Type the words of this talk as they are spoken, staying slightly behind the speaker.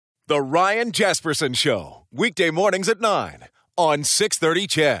The Ryan Jespersen Show, weekday mornings at 9 on 630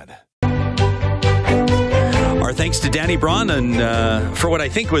 CHED. Our thanks to Danny Braun and for what I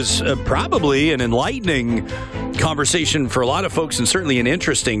think was probably an enlightening conversation for a lot of folks, and certainly an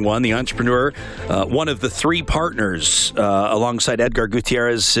interesting one. The entrepreneur, one of the three partners alongside Edgar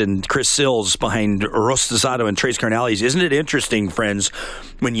Gutierrez and Chris Sills behind Rostizado and Tres Carnales. Isn't it interesting, friends,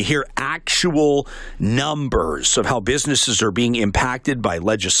 when you hear actual numbers of how businesses are being impacted by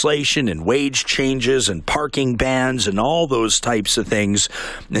legislation and wage changes and parking bans and all those types of things?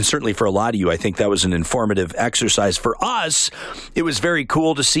 And certainly for a lot of you, I think that was an informative exercise. For us, it was very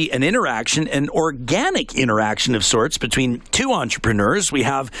cool to see an interaction, an organic interaction of sorts between two entrepreneurs. We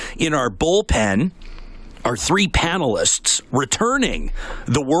have in our bullpen our three panelists returning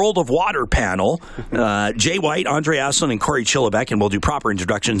the World of Water panel, Jay White, Andre Asselin, and Kori Chilibeck, and we'll do proper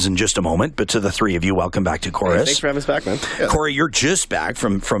introductions in just a moment. But to the three of you, welcome back to Chorus. Hey, thanks for having us back, man. Yeah. Kori, you're just back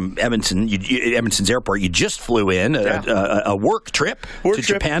from Edmonton, Edmonton's airport. You just flew in a work trip to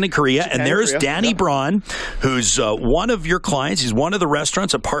Japan and Korea, and there's Danny Braun, who's one of your clients. He's one of the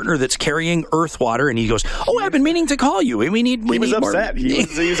restaurants, a partner that's carrying Earth Water, and he goes, "Oh, I've been meaning to call you. We need upset.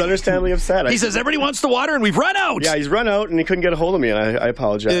 He was understandably upset. He says everybody wants the water, and we've run out." Yeah, he's run out, and he couldn't get a hold of me, and I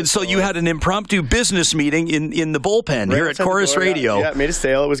apologize. And so you had an impromptu business meeting in the bullpen here at Chorus Radio. Yeah, made a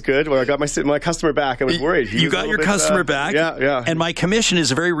sale. It was good. Well, I got my customer back. I was worried. You got your customer back? Yeah. And my commission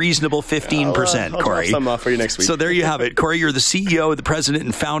is a very reasonable 15%, I'll Kori. I'll some off for you next week. So there you have it. Kori, you're the CEO, the president,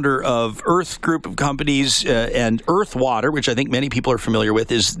 and founder of Earth Group of Companies and Earth Water, which I think many people are familiar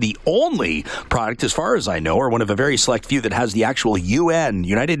with, is the only product, as far as I know, or one of a very select few that has the actual UN,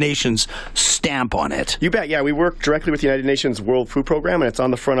 United Nations stamp on it. You bet. Yeah, we work directly with the United Nations World Food Program, and it's on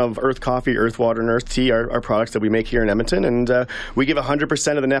the front of Earth Coffee, Earth Water, and Earth Tea, our products that we make here in Edmonton. And we give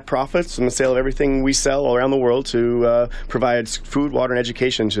 100% of the net profits from the sale of everything we sell all around the world to provide food, water, and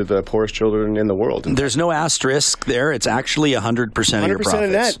education to the poorest children in the world. And there's no asterisk there. It's actually 100% of your profits. 100%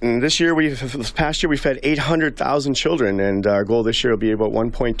 of net. And this past year, we fed 800,000 children, and our goal this year will be about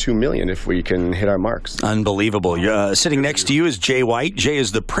 1.2 million if we can hit our marks. Unbelievable. Sitting next to you is Jay White. Jay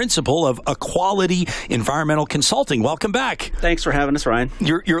is the principal of Aquality Environmental Consulting. Welcome back. Thanks for having us, Ryan.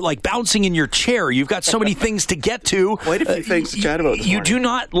 You're like bouncing in your chair. You've got so many things to get to. Quite a few things to chat about this morning. Do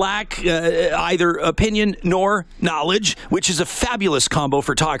not lack either opinion nor knowledge, which is a fabulous combo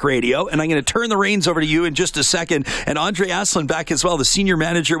for talk radio. And I'm going to turn the reins over to you in just a second. And Andre Asselin back as well, the senior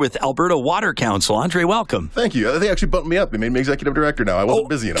manager with Alberta Water Council. Andre, welcome. Thank you. They actually bumped me up. They made me executive director now. I wasn't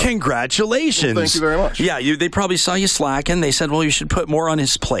busy enough. Congratulations. Well, thank you very much. Yeah, they probably saw you slacking. They said, well, you should put more on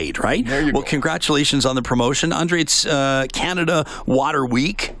his plate, right? There you go. Congratulations on the promotion. Andre, it's Canada Water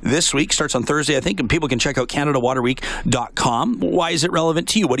Week this week. Starts on Thursday, I think, and people can check out CanadaWaterWeek.com. Why is it relevant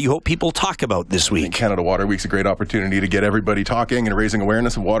to you? What do you hope people talk about this week? Canada Water Week's a great opportunity to get everybody talking and raising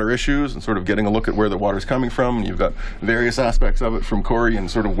awareness of water issues and sort of getting a look at where the water's coming from. And you've got various aspects of it from Kori and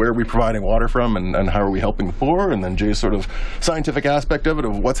sort of where we're providing water from and how are we helping the poor, and then Jay's sort of scientific aspect of it,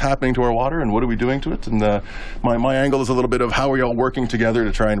 of what's happening to our water and what are we doing to it. And my angle is a little bit of how are we all working together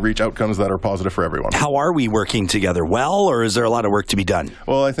to try and reach outcomes that are positive for everyone. How are we working together? Well, or is there a lot of work to be done?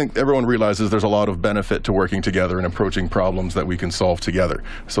 Well, I think everyone realizes there's a lot of benefit to working together and approaching problems that we can solve together.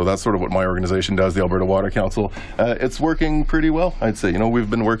 So that's sort of what my organization does, the Alberta Water Council. It's working pretty well, I'd say. We've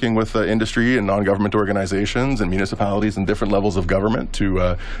been working with industry and non-government organizations and municipalities and different levels of government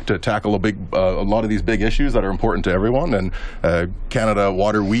to tackle a lot of these big issues that are important to everyone. And Canada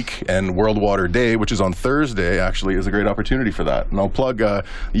Water Week and World Water Day, which is on Thursday, actually is a great opportunity for that. And I'll plug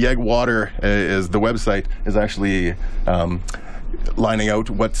YEG Water is the website is actually lining out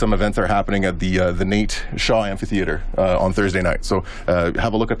what some events are happening at the Nate Shaw Amphitheater on Thursday night. So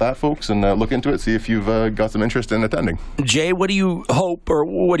have a look at that, folks, and look into it, see if you've got some interest in attending. Jay, what do you hope or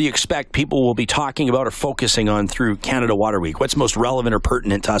what do you expect people will be talking about or focusing on through Canada Water Week? What's most relevant or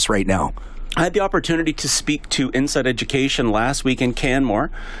pertinent to us right now? I had the opportunity to speak to Inside Education last week in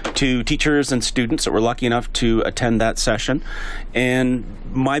Canmore to teachers and students that were lucky enough to attend that session. And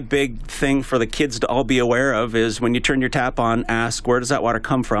my big thing for the kids to all be aware of is when you turn your tap on, ask, where does that water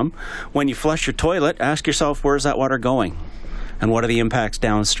come from? When you flush your toilet, ask yourself, where's that water going? And what are the impacts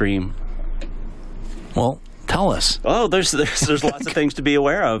downstream? Well, tell us. Oh, there's lots of things to be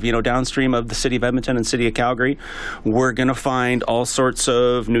aware of. Downstream of the city of Edmonton and city of Calgary, we're going to find all sorts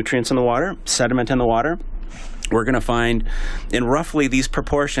of nutrients in the water, sediment in the water. We're going to find, in roughly these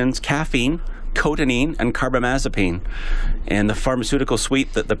proportions, caffeine, cotinine and carbamazepine. And the pharmaceutical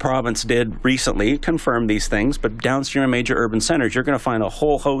suite that the province did recently confirmed these things, but downstream of major urban centers, you're going to find a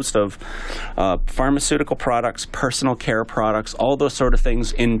whole host of pharmaceutical products, personal care products, all those sort of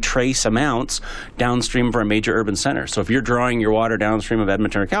things in trace amounts downstream from a major urban center. So if you're drawing your water downstream of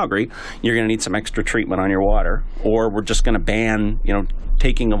Edmonton or Calgary, you're going to need some extra treatment on your water, or we're just going to ban,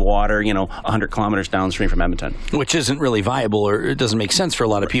 taking of water, 100 kilometers downstream from Edmonton. Which isn't really viable, or it doesn't make sense for a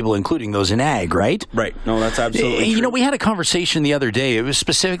lot of people, including those in ag, right? Right. No, that's absolutely true. We had a conversation the other day. It was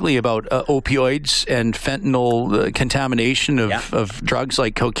specifically about opioids and fentanyl contamination of drugs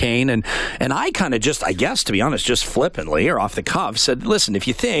like cocaine. And I kind of just, I guess, to be honest, just flippantly or off the cuff said, listen, if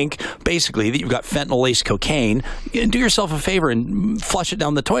you think basically that you've got fentanyl-laced cocaine, do yourself a favor and flush it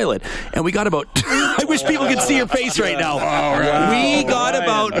down the toilet. And we got about, I wish people could see your face right now. We got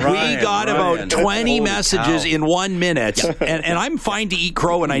about 20 messages in 1 minute, and I'm fine to eat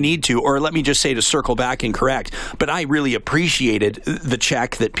crow when I need to, or let me just say to circle back and correct, but I really appreciated the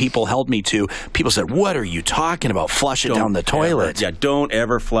check that people held me to. People said, what are you talking about? Flush it down the toilet. Don't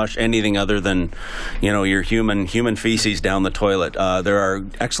ever flush anything other than, your human feces down the toilet. There are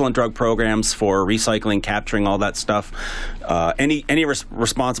excellent drug programs for recycling, capturing all that stuff. Any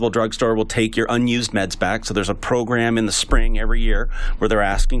responsible drugstore will take your unused meds back, so there's a program in the spring every year where they're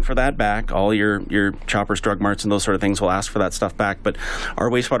asking for that back. All your Choppers, Drug Marts, and those sort of things will ask for that stuff back. But our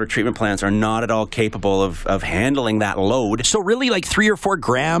wastewater treatment plants are not at all capable of handling that load. So really, like 3 or 4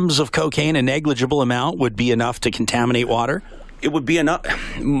 grams of cocaine, a negligible amount, would be enough to contaminate water? It would be enough.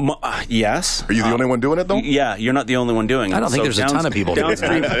 Yes. Are you the only one doing it, though? Yeah, you're not the only one doing it. I don't think there's a ton of people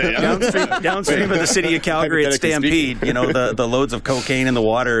downstream of the city of Calgary at Stampede, the loads of cocaine in the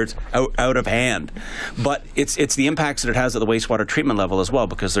water, it's out of hand. But it's the impacts that it has at the wastewater treatment level as well,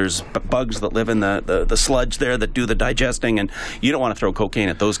 because there's bugs that live in the sludge there that do the digesting, and you don't want to throw cocaine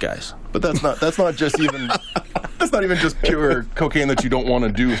at those guys. But that's not just even that's not even just pure cocaine that you don't want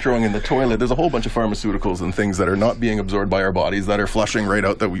to do throwing in the toilet. There's a whole bunch of pharmaceuticals and things that are not being absorbed by our bodies that are flushing right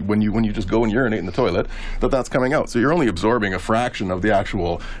out, that when you just go and urinate in the toilet, that's coming out. So you're only absorbing a fraction of the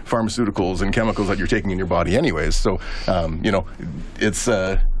actual pharmaceuticals and chemicals that you're taking in your body anyways. So it's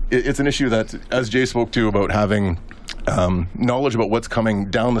an issue that, as Jay spoke to about having knowledge about what's coming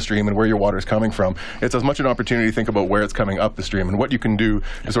down the stream and where your water is coming from, it's as much an opportunity to think about where it's coming up the stream and what you can do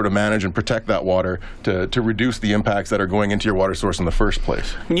to sort of manage and protect that water to reduce the impacts that are going into your water source in the first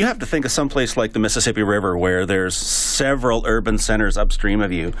place. And you have to think of some place like the Mississippi River, where there's several urban centers upstream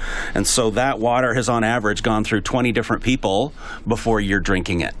of you, and so that water has on average gone through 20 different people before you're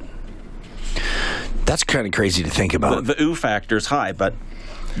drinking it. That's kind of crazy to think about. The ooh factor is high, but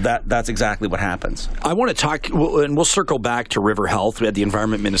that's exactly what happens. I want to talk, and we'll circle back to river health. We had the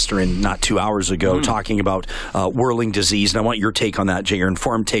environment minister in not 2 hours ago talking about whirling disease, and I want your take on that, Jay, your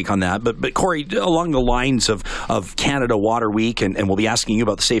informed take on that. But Kori, along the lines of Canada Water Week, and we'll be asking you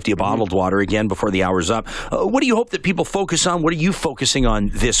about the safety of bottled water again before the hour's up, what do you hope that people focus on? What are you focusing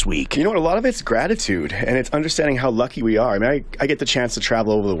on this week? You know what, a lot of it's gratitude, and it's understanding how lucky we are. I mean, I get the chance to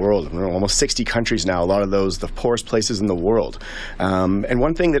travel over the world. Almost 60 countries now, a lot of those the poorest places in the world. And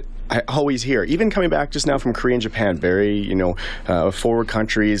one thing that I always hear, even coming back just now from Korea and Japan, very, forward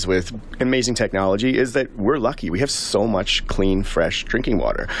countries with amazing technology, is that we're lucky. We have so much clean, fresh drinking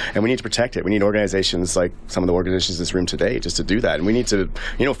water, and we need to protect it. We need organizations like some of the organizations in this room today just to do that, and we need to,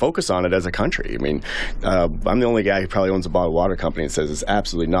 focus on it as a country. I mean, I'm the only guy who probably owns a bottled water company and says it's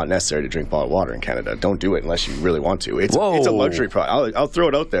absolutely not necessary to drink bottled water in Canada. Don't do it unless you really want to. It's a luxury product. I'll throw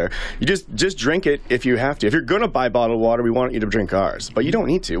it out there. You just drink it if you have to. If you're going to buy bottled water, we want you to drink ours, but you don't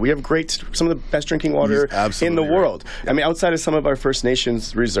need to. We have some of the best drinking water in the world. I mean, outside of some of our First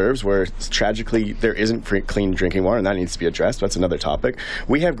Nations reserves, where tragically there isn't clean drinking water, and that needs to be addressed. That's another topic.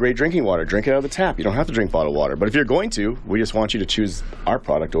 We have great drinking water. Drink it out of the tap. You don't have to drink bottled water. But if you're going to, we just want you to choose our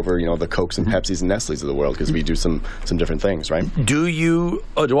product over, the Cokes and Pepsis and Nestle's of the world, because we do some different things, right? Do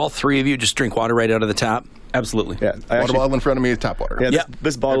all three of you just drink water right out of the tap? Absolutely. Yeah. Water bottle in front of me is tap water. Yeah,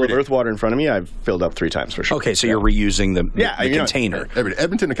 this bottle of earth water in front of me, I've filled up 3 times for sure. Okay, so you're reusing the container.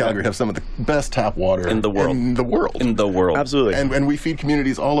 Edmonton and Calgary have some of the best tap water in the world. Absolutely. And we feed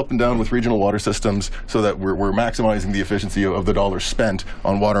communities all up and down with regional water systems so that we're maximizing the efficiency of the dollars spent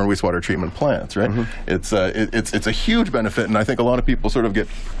on water and wastewater treatment plants, right? Mm-hmm. It's a huge benefit, and I think a lot of people sort of get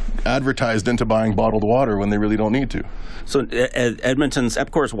advertised into buying bottled water when they really don't need to. So Edmonton's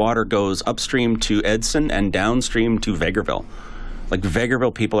EPCOR's water goes upstream to Edson and downstream to Vegreville. Like,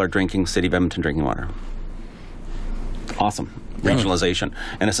 Vegreville people are drinking City of Edmonton drinking water. Awesome. Regionalization.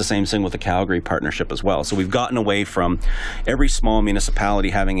 And it's the same thing with the Calgary partnership as well. So we've gotten away from every small municipality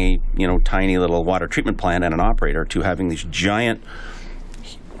having a tiny little water treatment plant and an operator, to having these giant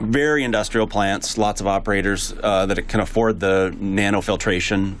very industrial plants, lots of operators that can afford the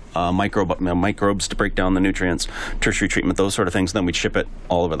nanofiltration, microbes to break down the nutrients, tertiary treatment, those sort of things. Then we'd ship it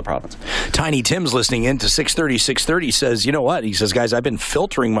all over the province. Tiny Tim's listening in to 630 says, you know what? He says, guys, I've been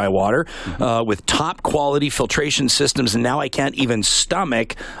filtering my water with top quality filtration systems, and now I can't even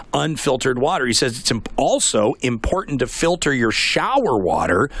stomach unfiltered water. He says it's also important to filter your shower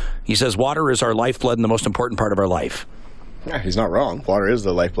water. He says water is our lifeblood and the most important part of our life. Yeah, he's not wrong. Water is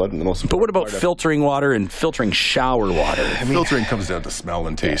the lifeblood and the most important. But what about filtering water and filtering shower water? Filtering comes down to smell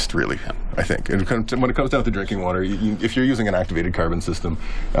and taste, really, I think. And when it comes down to drinking water, if you're using an activated carbon system,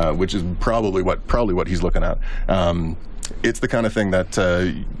 which is probably what he's looking at, it's the kind of thing that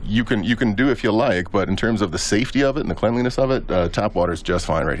you can do if you like, but in terms of the safety of it and the cleanliness of it, tap water is just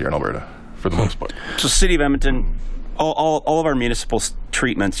fine right here in Alberta, for the most part. So City of Edmonton, all of our municipal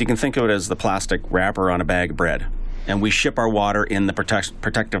treatments, you can think of it as the plastic wrapper on a bag of bread. And we ship our water in the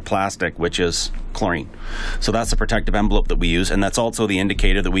protective plastic, which is chlorine. So that's the protective envelope that we use, and that's also the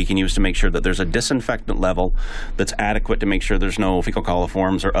indicator that we can use to make sure that there's a disinfectant level that's adequate to make sure there's no fecal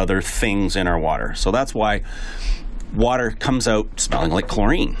coliforms or other things in our water. So that's why water comes out smelling like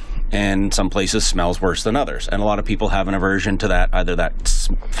chlorine. And some places smells worse than others. And a lot of people have an aversion to that, either that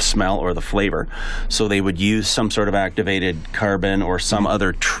smell or the flavor. So they would use some sort of activated carbon or some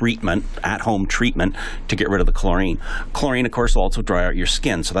other treatment, at-home treatment, to get rid of the chlorine. Chlorine, of course, will also dry out your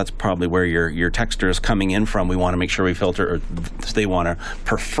skin. So that's probably where your texture is coming in from. We want to make sure we filter, or they want to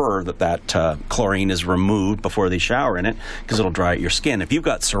prefer that chlorine is removed before they shower in it, because it'll dry out your skin. If you've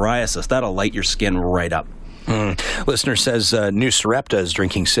got psoriasis, that'll light your skin right up. Listener says New Sarepta is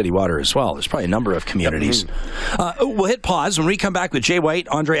drinking city water as well. There's probably a number of communities. We'll hit pause. When we come back with Jay White,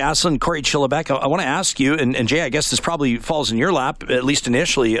 Andre Asselin, Kori Chilibeck, I want to ask you, and Jay, I guess this probably falls in your lap, at least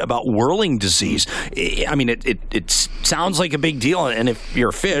initially, about whirling disease. I mean, it sounds like a big deal, and if you're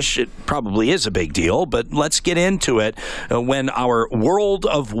a fish, it probably is a big deal, but let's get into it when our World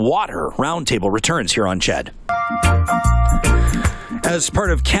of Water Roundtable returns here on CHED. As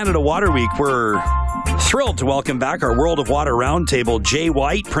part of Canada Water Week, we're thrilled to welcome back our World of Water Roundtable, Jay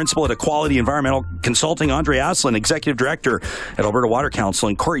White, Principal at Aquality Environmental Consulting, Andre Asselin, Executive Director at Alberta Water Council,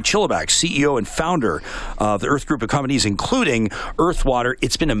 and Kori Chilibeck, CEO and founder of the Earth Group of companies, including Earth Water.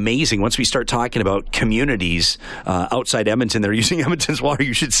 It's been amazing. Once we start talking about communities outside Edmonton that are using Edmonton's water,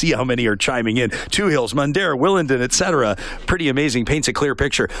 you should see how many are chiming in. Two Hills, Mundare, Willenden, etc. Pretty amazing. Paints a clear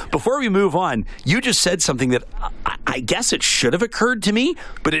picture. Before we move on, you just said something that I guess it should have occurred to me,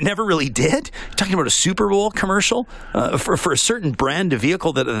 but it never really did. You're talking about a Super Bowl commercial for a certain brand of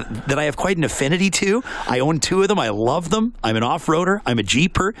vehicle that I have quite an affinity to. I own two of them. I love them. I'm an off-roader. I'm a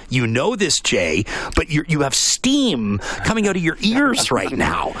Jeeper. You know this, Jay, but you have steam coming out of your ears right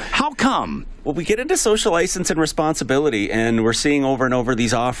now. How come? Well, we get into social license and responsibility, and we're seeing over and over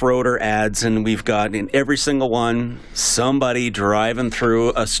these off-roader ads, and we've got in every single one somebody driving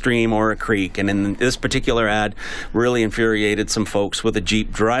through a stream or a creek. And in this particular ad, really infuriated some folks with a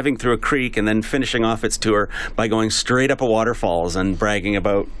Jeep driving through a creek and then finishing off its tour by going straight up a waterfalls and bragging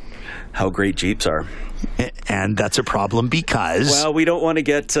about how great Jeeps are. And that's a problem because... Well, we don't want to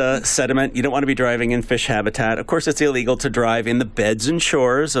get sediment. You don't want to be driving in fish habitat. Of course, it's illegal to drive in the beds and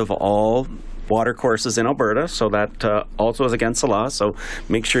shores of all water courses in Alberta, so that also is against the law. So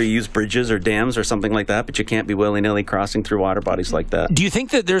make sure you use bridges or dams or something like that, but you can't be willy-nilly crossing through water bodies like that. Do you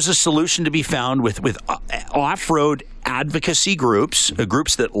think that there's a solution to be found with off-road advocacy groups,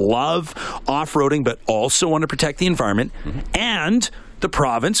 groups that love off-roading but also want to protect the environment, and the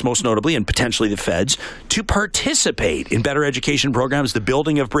province, most notably, and potentially the feds, to participate in better education programs, the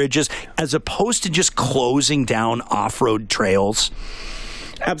building of bridges, as opposed to just closing down off-road trails?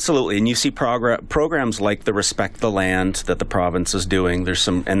 Absolutely, and you see programs like the Respect the Land that the province is doing. There's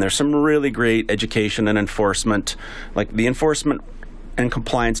some really great education and enforcement. Like the enforcement and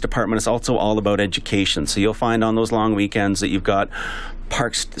compliance department is also all about education. So you'll find on those long weekends that you've got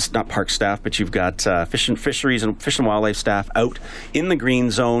not park staff, but you've got fisheries and fish and wildlife staff out in the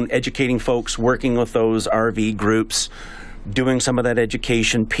green zone, educating folks, working with those RV groups, doing some of that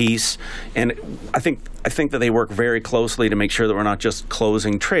education piece. And I think that they work very closely to make sure that we're not just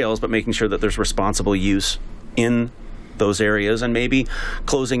closing trails, but making sure that there's responsible use in those areas, and maybe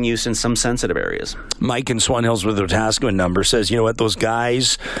closing use in some sensitive areas. Mike in Swan Hills with the Wetaskiwin number says, you know what, those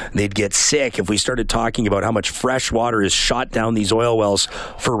guys, they'd get sick if we started talking about how much fresh water is shot down these oil wells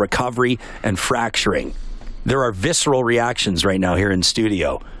for recovery and fracturing. There are visceral reactions right now here in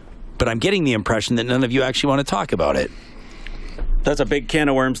studio, but I'm getting the impression that none of you actually want to talk about it. That's a big can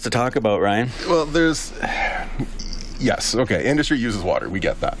of worms to talk about, Ryan. Well, Yes. Okay. Industry uses water. We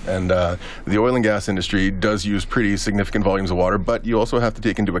get that. And the oil and gas industry does use pretty significant volumes of water, but you also have to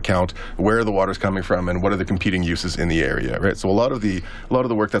take into account where the water is coming from and what are the competing uses in the area, right? So a lot of the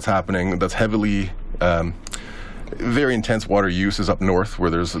work that's happening that's heavily very intense water use is up north, where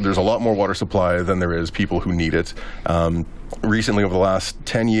there's a lot more water supply than there is people who need it. Recently, over the last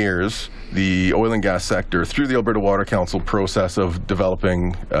 10 years, the oil and gas sector, through the Alberta Water Council process of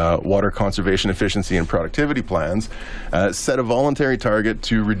developing water conservation efficiency and productivity plans, set a voluntary target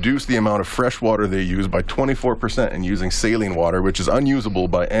to reduce the amount of fresh water they use by 24% in using saline water, which is unusable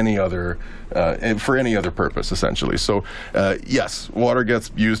by any other for any other purpose, essentially. So, yes, water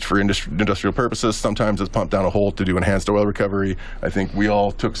gets used for industrial purposes. Sometimes it's pumped down a hole to do enhanced oil recovery. I think we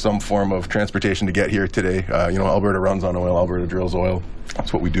all took some form of transportation to get here today. Alberta runs on oil. Alberta drills oil.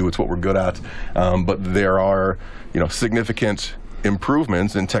 That's what we do. It's what we're good at. But there are, significant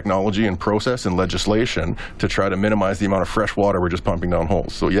improvements in technology and process and legislation to try to minimize the amount of fresh water we're just pumping down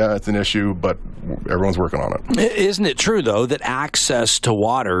holes. So yeah, it's an issue, but everyone's working on it. Isn't it true, though, that access to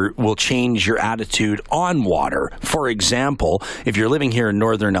water will change your attitude on water? For example, if you're living here in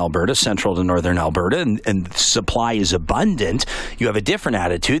northern Alberta, central to northern Alberta, and supply is abundant, you have a different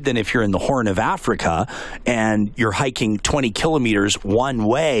attitude than if you're in the Horn of Africa and you're hiking 20 kilometers one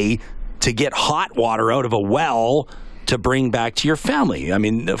way to get hot water out of a well to bring back to your family. I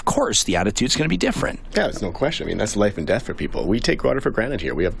mean, of course, the attitude's going to be different. Yeah, there's no question. I mean, that's life and death for people. We take water for granted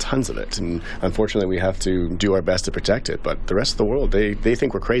here. We have tons of it, and unfortunately, we have to do our best to protect it. But the rest of the world, they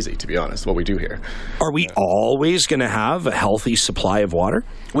think we're crazy, to be honest, what we do here. Are we always going to have a healthy supply of water?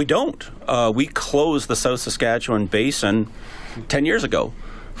 We don't. We closed the South Saskatchewan Basin 10 years ago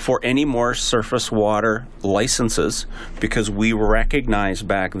for any more surface water licenses, because we recognized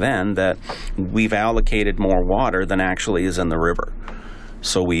back then that we've allocated more water than actually is in the river.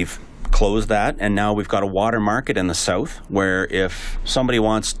 So we've closed that, and now we've got a water market in the south where if somebody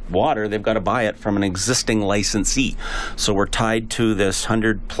wants water, they've got to buy it from an existing licensee. So we're tied to this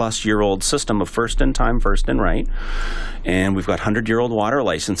 100-plus-year-old system of first in time, first in right, and we've got 100-year-old water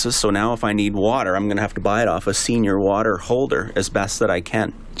licenses. So now if I need water, I'm going to have to buy it off a senior water holder as best that I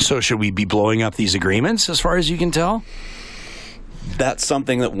can. So should we be blowing up these agreements as far as you can tell? That's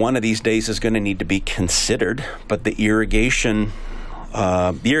something that one of these days is going to need to be considered, but the irrigation...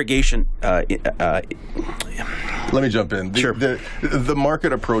 Let me jump in. Sure. The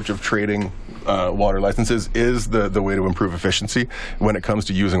market approach of trading water licenses is the way to improve efficiency when it comes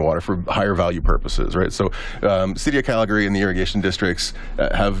to using water for higher value purposes, right? So City of Calgary and the irrigation districts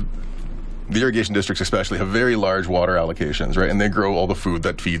the irrigation districts especially have very large water allocations, right? And they grow all the food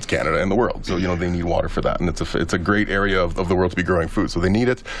that feeds Canada and the world. So, they need water for that. And it's a great area of the world to be growing food. So they need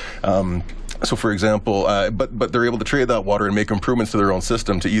it. So, for example, but they're able to trade that water and make improvements to their own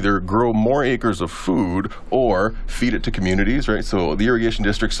system to either grow more acres of food or feed it to communities, right? So the irrigation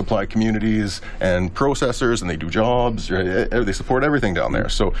districts supply communities and processors, and they do jobs, right? They support everything down there.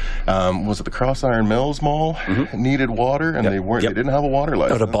 So was it the Cross Iron Mills Mall needed water, and they didn't have a water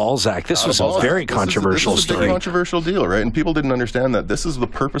license. Out of Balzac. This was a very controversial story. This is a controversial deal, right? And people didn't understand that this is the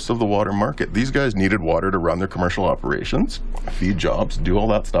purpose of the water market. These guys needed water to run their commercial operations, feed jobs, do all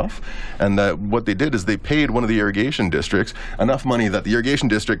that stuff, and what they did is they paid one of the irrigation districts enough money that the irrigation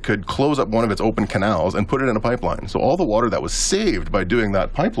district could close up one of its open canals and put it in a pipeline. So all the water that was saved by doing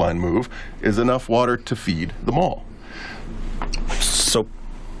that pipeline move is enough water to feed the mall. So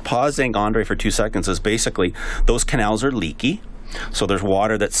pausing, Andre, for 2 seconds is basically those canals are leaky. So there's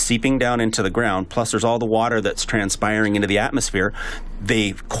water that's seeping down into the ground, plus there's all the water that's transpiring into the atmosphere.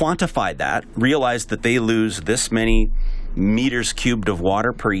 They've quantified that, realized that they lose this many meters cubed of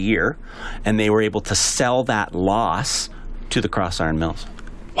water per year, and they were able to sell that loss to the Cross Iron Mills.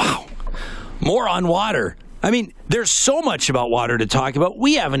 Wow. More on water. I mean, there's so much about water to talk about.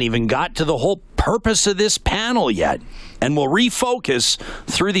 We haven't even got to the whole purpose of this panel yet. And we'll refocus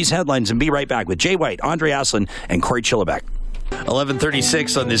through these headlines and be right back with Jay White, Andre Asselin, and Kori Chilibeck.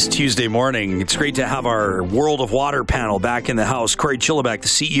 11:36 on this Tuesday morning. It's great to have our World of Water panel back in the house. Kori Chilibeck, the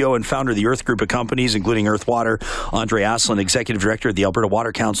CEO and founder of the Earth Group of companies, including Earth Water. Andre Asselin, Executive Director of the Alberta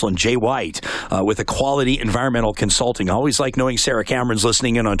Water Council. And Jay White with Aquality Environmental Consulting. I always like knowing Sarah Cameron's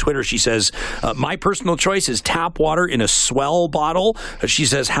listening in on Twitter. She says, my personal choice is tap water in a swell bottle. She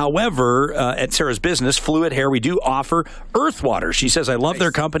says, however, at Sarah's business, Fluid Hair, we do offer Earth Water. She says, I love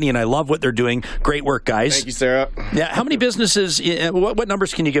their company and I love what they're doing. Great work, guys. Thank you, Sarah. Yeah, how many businesses businesses, what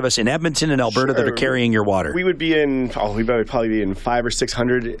numbers can you give us in Edmonton and Alberta that are carrying your water? We would be in, we would probably be in 500 or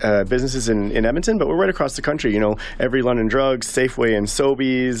 600 businesses in Edmonton, but we're right across the country. Every London Drugs, Safeway, and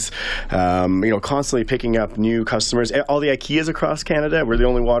Sobeys, constantly picking up new customers. All the IKEAs across Canada, we're the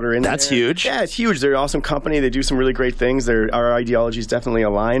only water in That's there. huge. Yeah, it's huge. They're an awesome company. They do some really great things. Our ideologies definitely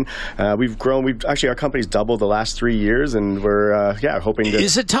align. We've grown. Our company's doubled the last 3 years, and we're hoping to.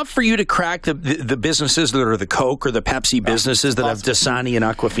 Is it tough for you to crack the businesses that are the Coke or the Pepsi businesses that have Dasani and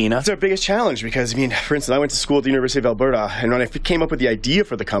Aquafina? It's our biggest challenge because, for instance, I went to school at the University of Alberta, and when I came up with the idea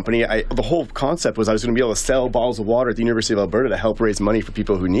for the company, the whole concept was I was going to be able to sell bottles of water at the University of Alberta to help raise money for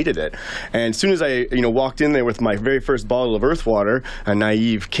people who needed it. And as soon as I, walked in there with my very first bottle of earth water, a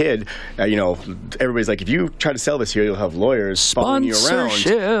naive kid, everybody's like, if you try to sell this here, you'll have lawyers following you around.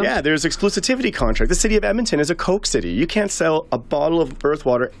 Yeah, there's exclusivity contract. The city of Edmonton is a Coke city. You can't sell a bottle of earth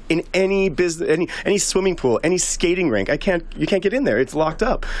water in any business, any swimming pool, any skating rink. You can't get in there. It's locked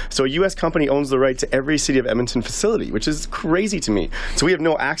up. So a U.S. company owns the right to every City of Edmonton facility, which is crazy to me. So we have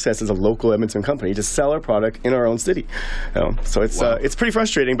no access as a local Edmonton company to sell our product in our own city. So it's pretty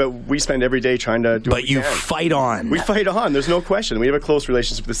frustrating, but we spend every day trying to do what we can. But you fight on. We fight on. There's no question. We have a close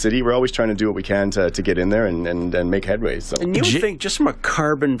relationship with the city. We're always trying to do what we can to get in there and make headway. So. And you would think, just from a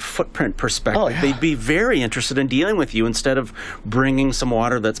carbon footprint perspective, they'd be very interested in dealing with you instead of bringing some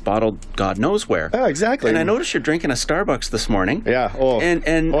water that's bottled God knows where. Oh, exactly. And I noticed you're drinking a Starbucks this morning. Yeah.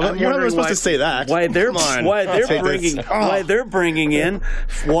 And you're not supposed to say that. Why they're bringing in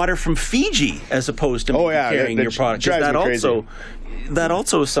water from Fiji as opposed to carrying your product. That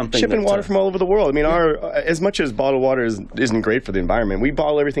also is something. Shipping water from all over the world. As much as bottled water isn't great for the environment, we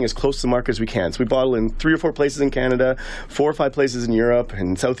bottle everything as close to the market as we can. So we bottle in 3 or 4 places in Canada, 4 or 5 places in Europe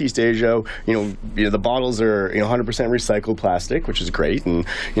and Southeast Asia. The bottles are 100% recycled plastic, which is great. And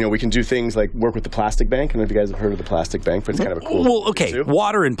we can do things like work with the Plastic Bank. I don't know if you guys have heard of the Plastic Bank, but it's kind of a cool. Well, okay,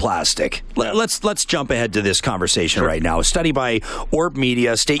 water and plastic. Yeah. Let's jump ahead to this conversation right now. A study by Orb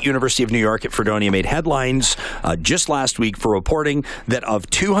Media, State University of New York at Fredonia, made headlines just last week for reporting that of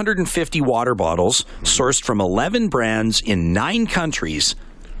 250 water bottles sourced from 11 brands in 9 countries,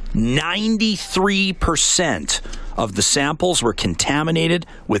 93% of the samples were contaminated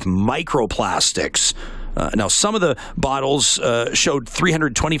with microplastics. Now, some of the bottles showed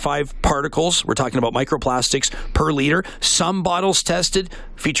 325 particles. We're talking about microplastics per liter. Some bottles tested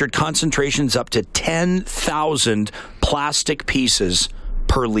featured concentrations up to 10,000 plastic pieces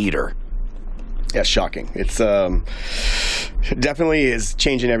per liter. Yeah, shocking. It's definitely is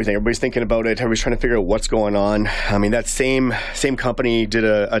changing everything. Everybody's thinking about it. Everybody's trying to figure out what's going on. That same company did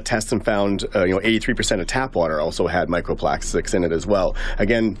a test and found 83% of tap water also had microplastics in it as well.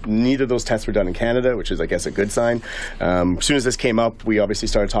 Again, neither of those tests were done in Canada, which is, I guess, a good sign. As soon as this came up, we obviously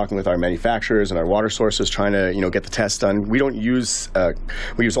started talking with our manufacturers and our water sources, trying to get the test done. We don't use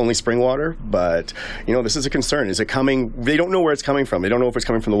we use only spring water, but this is a concern. Is it coming? They don't know where it's coming from. They don't know if it's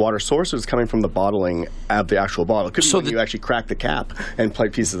coming from the water source or it's coming from the bottling of the actual bottle. It could be when you actually crack the cap and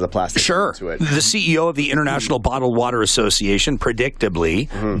plug pieces of plastic into it. The CEO of the International Bottled Water Association, predictably,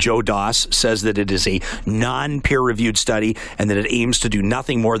 Joe Doss, says that it is a non-peer-reviewed study and that it aims to do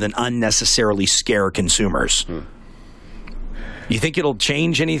nothing more than unnecessarily scare consumers. You think it'll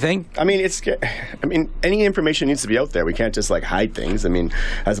change anything? Any information needs to be out there. We can't just hide things.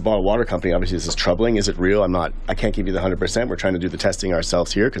 As a bottled water company, obviously this is troubling. Is it real? I can't give you the 100%. We're trying to do the testing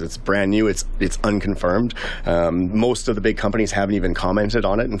ourselves here because it's brand new. It's unconfirmed. Most of the big companies haven't even commented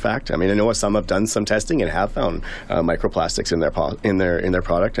on it. In fact, I know some have done some testing and have found microplastics in their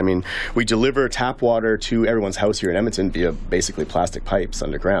product. We deliver tap water to everyone's house here in Edmonton via basically plastic pipes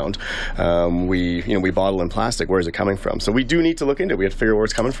underground. We bottle in plastic. Where is it coming from? So we do need to look into it. We have to figure out where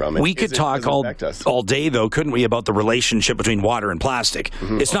it's coming from. We could talk all day, though, couldn't we, about the relationship between water and plastic?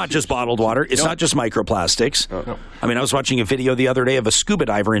 It's not just bottled water. It's not just microplastics. No. I was watching a video the other day of a scuba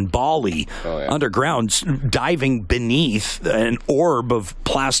diver in Bali underground diving beneath an orb of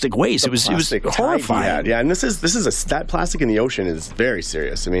plastic waste. It was horrifying. Yeah, and that plastic in the ocean is very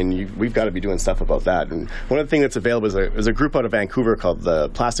serious. We've got to be doing stuff about that. And one of the things that's available is a group out of Vancouver called the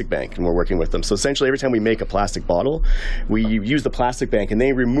Plastic Bank, and we're working with them. So essentially, every time we make a plastic bottle, we use the Plastic Bank, and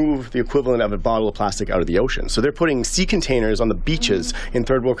they remove the equivalent of a bottle of plastic out of the ocean. So they're putting sea containers on the beaches in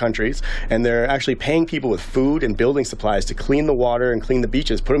third world countries, and they're actually paying people with food and building supplies to clean the water and clean the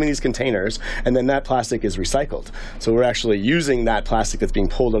beaches, put them in these containers, and then that plastic is recycled. So we're actually using that plastic that's being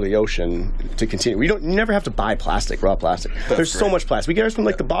pulled out of the ocean to continue. You never have to buy plastic, raw plastic. There's so much plastic. We get ours from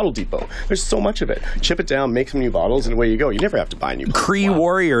the bottle depot. There's so much of it. Chip it down, make some new bottles, and away you go. You never have to buy new bottles. Cree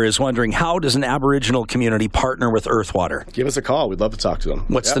Warrior is wondering, how does an Aboriginal community partner with Earthwater? Give us a call. We'd love to talk to them.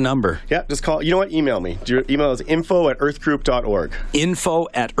 What's the number? Yeah, just call. You know what? Email me. Your email is info@earthgroup.org.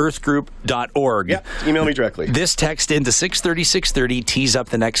 info@earthgroup.org. Yeah, email me directly. This text into 630 tees up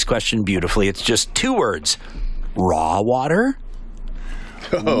the next question beautifully. It's just 2 words. Raw water?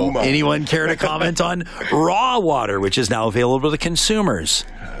 Oh. Anyone care to comment on raw water, which is now available to consumers?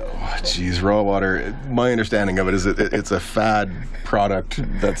 Geez, raw water. My understanding of it is it's a fad product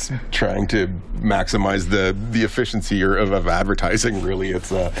that's trying to maximize the efficiency of advertising. Really,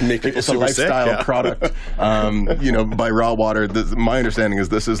 it's a lifestyle product. By raw water, my understanding is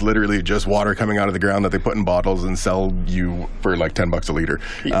this is literally just water coming out of the ground that they put in bottles and sell you for like $10 a liter.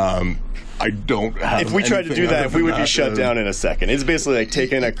 I don't have. If we tried to do that, we would be shut down in a second. It's basically like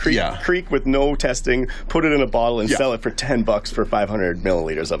taking a creek with no testing, put it in a bottle, and sell it for $10 for 500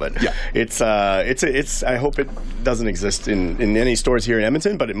 milliliters of it. Yeah, it's. I hope it doesn't exist in any stores here in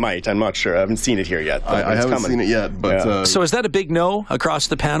Edmonton, but it might. I'm not sure. I haven't seen it here yet. I haven't seen it yet, but so is that a big no across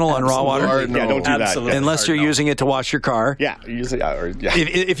the panel on raw water? No. Yeah, don't do that. Unless you're using it to wash your car. Yeah,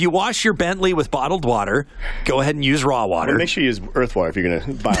 If you wash your Bentley with bottled water, go ahead and use raw water. Well, make sure you use earth water if you're going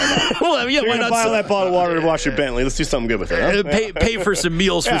to buy that. Well, you're going to buy all that bottled water to wash your Bentley. Let's do something good with it. Huh? Pay for some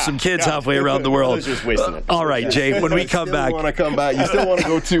meals for some kids halfway around the world. Just wasting it. All right, Jay, when we come back. You still want to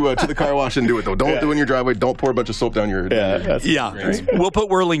go to the car wash and do it, though. Don't do it in your driveway. Don't pour a bunch of soap down your... We'll put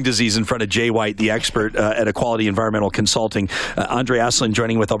whirling disease in front of Jay White, the expert at Aquality Environmental Consulting. Andre Asselin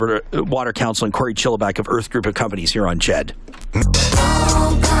joining with Alberta Water Council and Kori Chilibeck of Earth Group of Companies here on JED.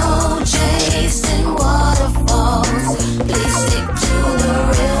 Don't go chasing waterfalls. Please stick to the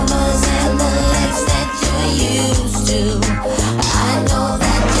rivers and the lakes that you're used to. I know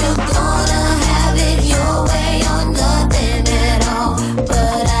that you're gonna have it your way or nothing at all,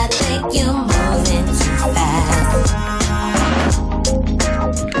 but I think you're moving too fast.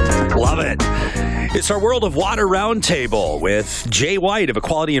 Love it. It's our World of Water Roundtable with Jay White of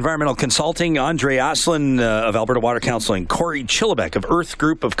Aquality Environmental Consulting, Andre Asselin of Alberta Water Council, and Kori Chilibeck of Earth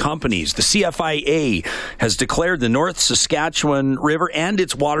Group of Companies. The CFIA has declared the North Saskatchewan River and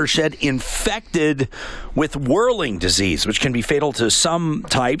its watershed infected with whirling disease, which can be fatal to some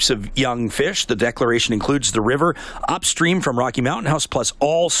types of young fish. The declaration includes the river upstream from Rocky Mountain House, plus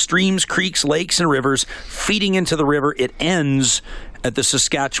all streams, creeks, lakes, and rivers feeding into the river. It ends at the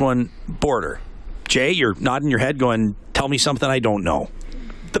Saskatchewan border. Jay, you're nodding your head going, tell me something I don't know.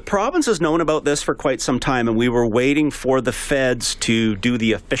 The province has known about this for quite some time, and we were waiting for the feds to do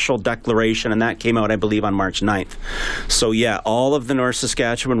the official declaration, and that came out, I believe, on March 9th. So, yeah, all of the North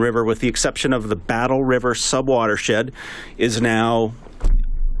Saskatchewan River, with the exception of the Battle River subwatershed, is now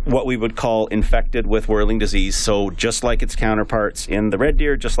what we would call infected with whirling disease. So just like its counterparts in the Red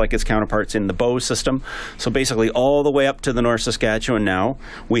Deer, just like its counterparts in the Bow system. So basically all the way up to the North Saskatchewan now,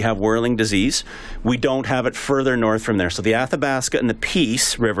 we have whirling disease. We don't have it further north from there. So the Athabasca and the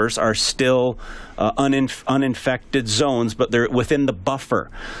Peace rivers are still uninfected zones, but they're within the buffer.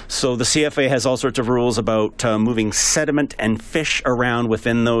 So the CFA has all sorts of rules about moving sediment and fish around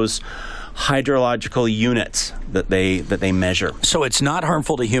within those hydrological units that they measure. So it's not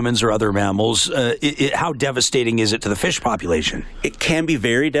harmful to humans or other mammals. How devastating is it to the fish population? It can be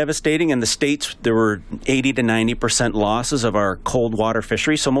very devastating. In the States, there were 80 to 90% losses of our cold water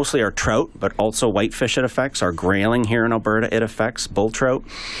fisheries, so mostly our trout, but also whitefish it affects. Our grayling here in Alberta, it affects bull trout.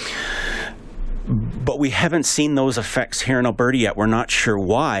 But we haven't seen those effects here in Alberta yet. We're not sure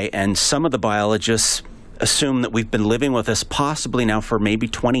why, and some of the biologists assume that we've been living with this possibly now for maybe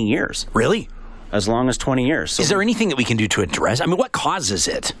 20 years. Really? As long as 20 years. So is there anything that we can do to address? I mean, what causes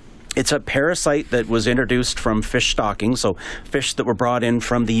it? It's a parasite that was introduced from fish stocking, so fish that were brought in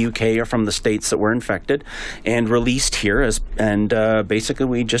from the UK or from the States that were infected and released here. Basically,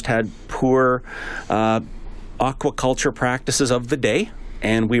 we just had poor aquaculture practices of the day.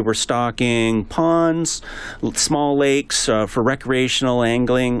 And we were stocking ponds, small lakes for recreational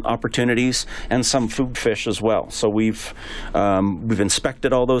angling opportunities, and some food fish as well. So we've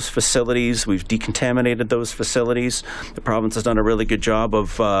inspected all those facilities. We've decontaminated those facilities. The province has done a really good job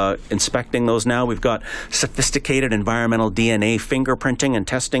of inspecting those now. We've got sophisticated environmental DNA fingerprinting and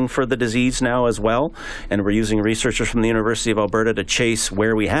testing for the disease now as well. And we're using researchers from the University of Alberta to chase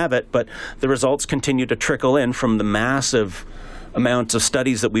where we have it. But the results continue to trickle in from the massive amount of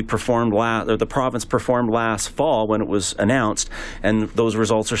studies that we performed the province performed last fall when it was announced, and those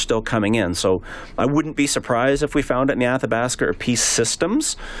results are still coming in. So I wouldn't be surprised if we found it in the Athabasca or Peace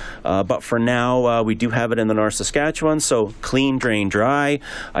systems, but for now we do have it in the North Saskatchewan. So clean, drain, dry.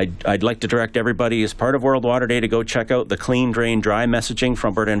 I'd like to direct everybody as part of World Water Day to go check out the clean, drain, dry messaging from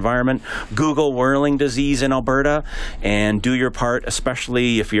Alberta Environment. Google whirling disease in Alberta and do your part,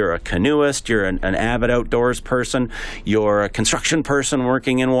 especially if you're a canoeist, you're an avid outdoors person, you're a construction person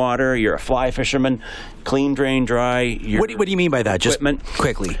working in water, you're a fly fisherman. Clean, drain, dry. What do you mean by that? Just equipment.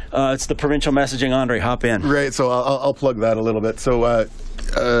 Quickly. It's the provincial messaging. Andre, hop in. Right, so I'll plug that a little bit. So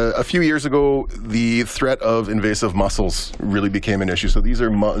a few years ago, the threat of invasive mussels really became an issue. So these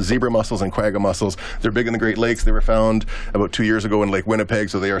are zebra mussels and quagga mussels. They're big in the Great Lakes. They were found about 2 years ago in Lake Winnipeg,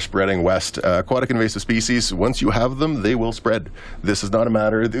 so they are spreading west. Aquatic invasive species, once you have them, they will spread. This is not a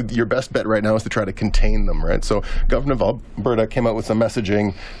matter. Your best bet right now is to try to contain them, right? So Government of Alberta came out with some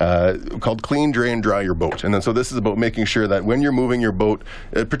messaging called Clean, Drain, Dry Your Boat. And then so this is about making sure that when you're moving your boat,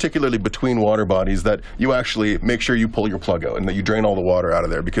 particularly between water bodies, that you actually make sure you pull your plug out and that you drain all the water out of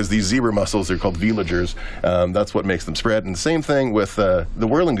there, because these zebra mussels, they're called villagers. That's what makes them spread. And the same thing with the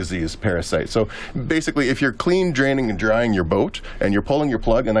whirling disease parasite. So basically, if you're clean, draining, and drying your boat, and you're pulling your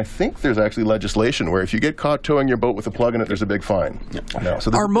plug, and I think there's actually legislation where if you get caught towing your boat with a plug in it, there's a big fine. No,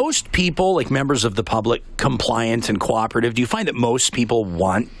 so are most people, like members of the public, compliant and cooperative? Do you find that most people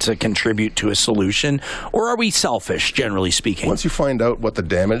want to contribute to a solution, or are we selfish, generally speaking? Once you find out what the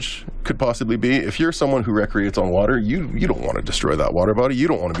damage could possibly be, if you're someone who recreates on water, you don't want to destroy that water body. You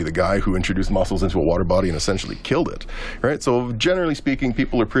don't want to be the guy who introduced mussels into a water body and essentially killed it, right? So generally speaking,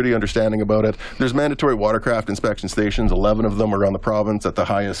 people are pretty understanding about it. There's mandatory watercraft inspection stations, 11 of them around the province at the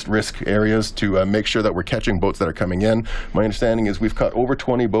highest risk areas to make sure that we're catching boats that are coming in. My understanding is we've caught over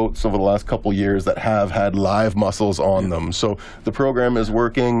 20 boats over the last couple years that have had live mussels on them. So the program is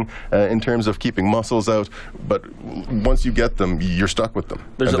working in terms of keeping mussels out, but once you get them, you're stuck with them.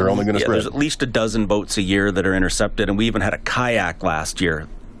 And they're only going to spread. There's at least a dozen boats a year that are intercepted, and we even had a kayak last year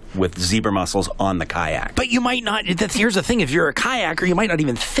with zebra mussels on the kayak. But you might not, here's the thing, if you're a kayaker, you might not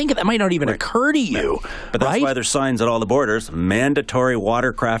even think of that, might not even occur to you. But that's why there's signs at all the borders, mandatory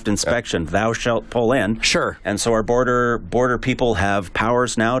watercraft inspection, thou shalt pull in. Sure. And so our border people have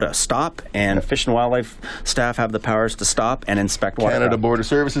powers now to stop, and Fish and Wildlife staff have the powers to stop and inspect watercraft. Canada Border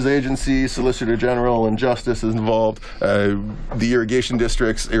Services Agency, Solicitor General, and Justice is involved. The irrigation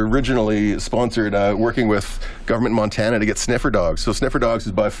districts originally sponsored working with government in Montana to get sniffer dogs. So sniffer dogs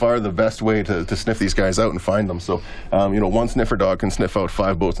is by far the best way to sniff these guys out and find them. So, one sniffer dog can sniff out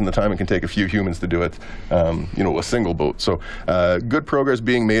 5 boats in the time. It can take a few humans to do it, a single boat. So, good progress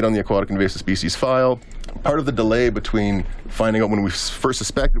being made on the aquatic invasive species file. Part of the delay between finding out when we first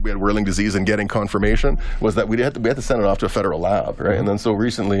suspected we had whirling disease and getting confirmation was that we had to send it off to a federal lab, right? And then so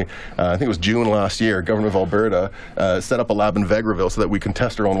recently, I think it was June last year, Government of Alberta set up a lab in Vegreville so that we can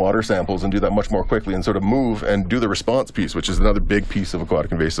test our own water samples and do that much more quickly and sort of move and do the response piece, which is another big piece of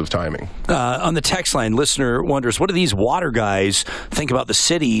aquatic invasive timing. On the text line, listener wonders, what do these water guys think about the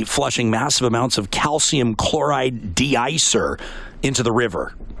city flushing massive amounts of calcium chloride de-icer into the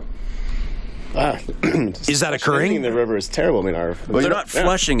river? Is that occurring? In the river is terrible. I mean, they're not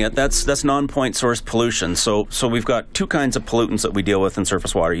flushing it. That's non-point source pollution. So we've got two kinds of pollutants that we deal with in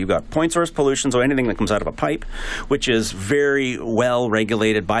surface water. You've got point source pollution, so anything that comes out of a pipe, which is very well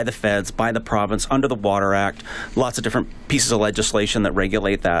regulated by the feds, by the province, under the Water Act. Lots of different pieces of legislation that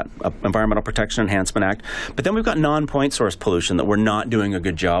regulate that, Environmental Protection Enhancement Act. But then we've got non-point source pollution that we're not doing a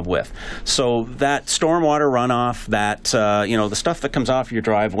good job with. So that stormwater runoff, that the stuff that comes off your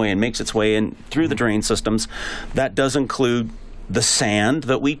driveway and makes its way in through the drain systems, that does include the sand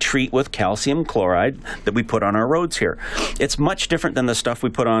that we treat with calcium chloride that we put on our roads here. It's much different than the stuff we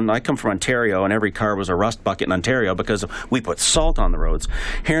put on. I come from Ontario, and every car was a rust bucket in Ontario because we put salt on the roads.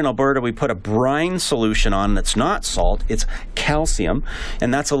 Here in Alberta, we put a brine solution on that's not salt, it's calcium,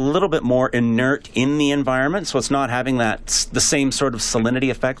 and that's a little bit more inert in the environment, so it's not having the same sort of salinity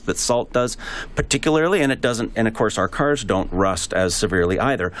effect that salt does particularly, and it doesn't, and of course our cars don't rust as severely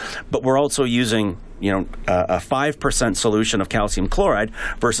either. But we're also using a 5% solution of calcium chloride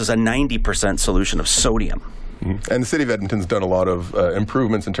versus a 90% solution of sodium. Mm-hmm. And the City of Edmonton's done a lot of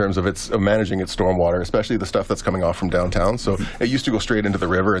improvements in terms of managing its stormwater, especially the stuff that's coming off from downtown. So it used to go straight into the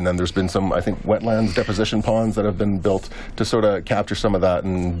river, and then there's been some, I think, wetlands deposition ponds that have been built to sort of capture some of that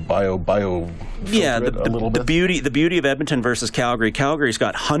and bio. Yeah, the beauty of Edmonton versus Calgary. Calgary's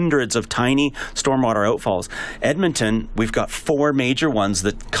got hundreds of tiny stormwater outfalls. Edmonton, we've got 4 major ones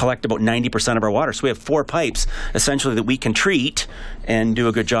that collect about 90% of our water. So we have 4 pipes essentially that we can treat and do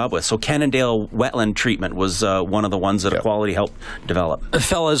a good job with. So Cannondale wetland treatment was one of the ones that Aquality helped develop.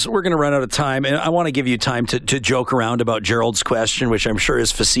 Fellas, we're going to run out of time, and I want to give you time to joke around about Gerald's question, which I'm sure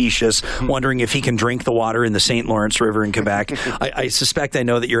is facetious, wondering if he can drink the water in the St. Lawrence River in Quebec. I suspect I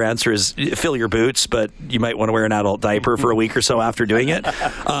know that your answer is fill your boots, but you might want to wear an adult diaper for a week or so after doing it.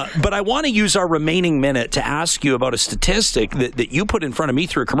 But I want to use our remaining minute to ask you about a statistic that you put in front of me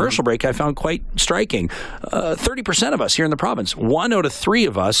through a commercial break I found quite striking. 30% of us here in the province, 1 out of 3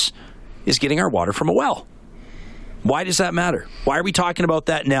 of us, is getting our water from a well. Why does that matter? Why are we talking about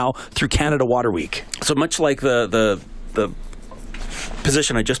that now through Canada Water Week? So much like the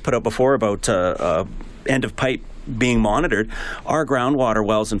position I just put out before about end of pipe being monitored, our groundwater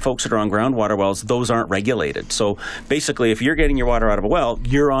wells and folks that are on groundwater wells, those aren't regulated. So basically, if you're getting your water out of a well,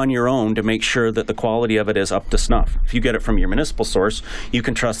 you're on your own to make sure that the quality of it is up to snuff. If you get it from your municipal source, you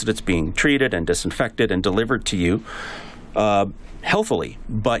can trust that it's being treated and disinfected and delivered to you healthily,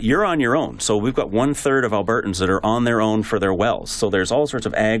 but you're on your own. So we've got 1/3 of Albertans that are on their own for their wells. So there's all sorts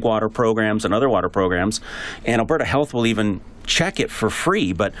of ag water programs and other water programs, and Alberta Health will even check it for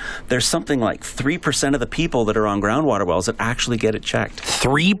free, but there's something like 3% of the people that are on groundwater wells that actually get it checked.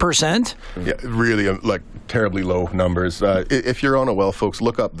 3%? Yeah, really, like terribly low numbers. If you're on a well, folks,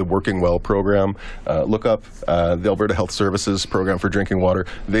 look up the Working Well program. Look up the Alberta Health Services program for drinking water.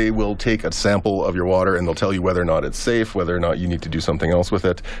 They will take a sample of your water and they'll tell you whether or not it's safe, whether or not you need to do something else with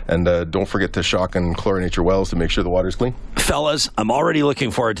it. And don't forget to shock and chlorinate your wells to make sure the water's clean. Fellas, I'm already looking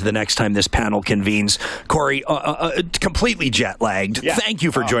forward to the next time this panel convenes. Kori, completely jet-lagged. Yeah. Thank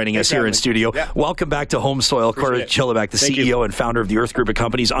you for joining us here in studio. Yeah. Welcome back to Home Soil. Kori Chilibeck, the CEO and founder of the Earth Group of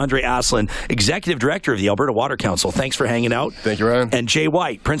Companies. Andre Asselin, Executive Director of the Alberta Water Council. Thanks for hanging out. Thank you, Ryan. And Jay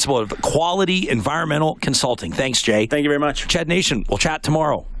White, Principal of Quality Environmental Consulting. Thanks, Jay. Thank you very much. Ched Nation, we'll chat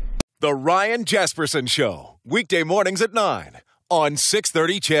tomorrow. The Ryan Jespersen Show, weekday mornings at 9 on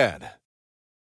 630 Ched.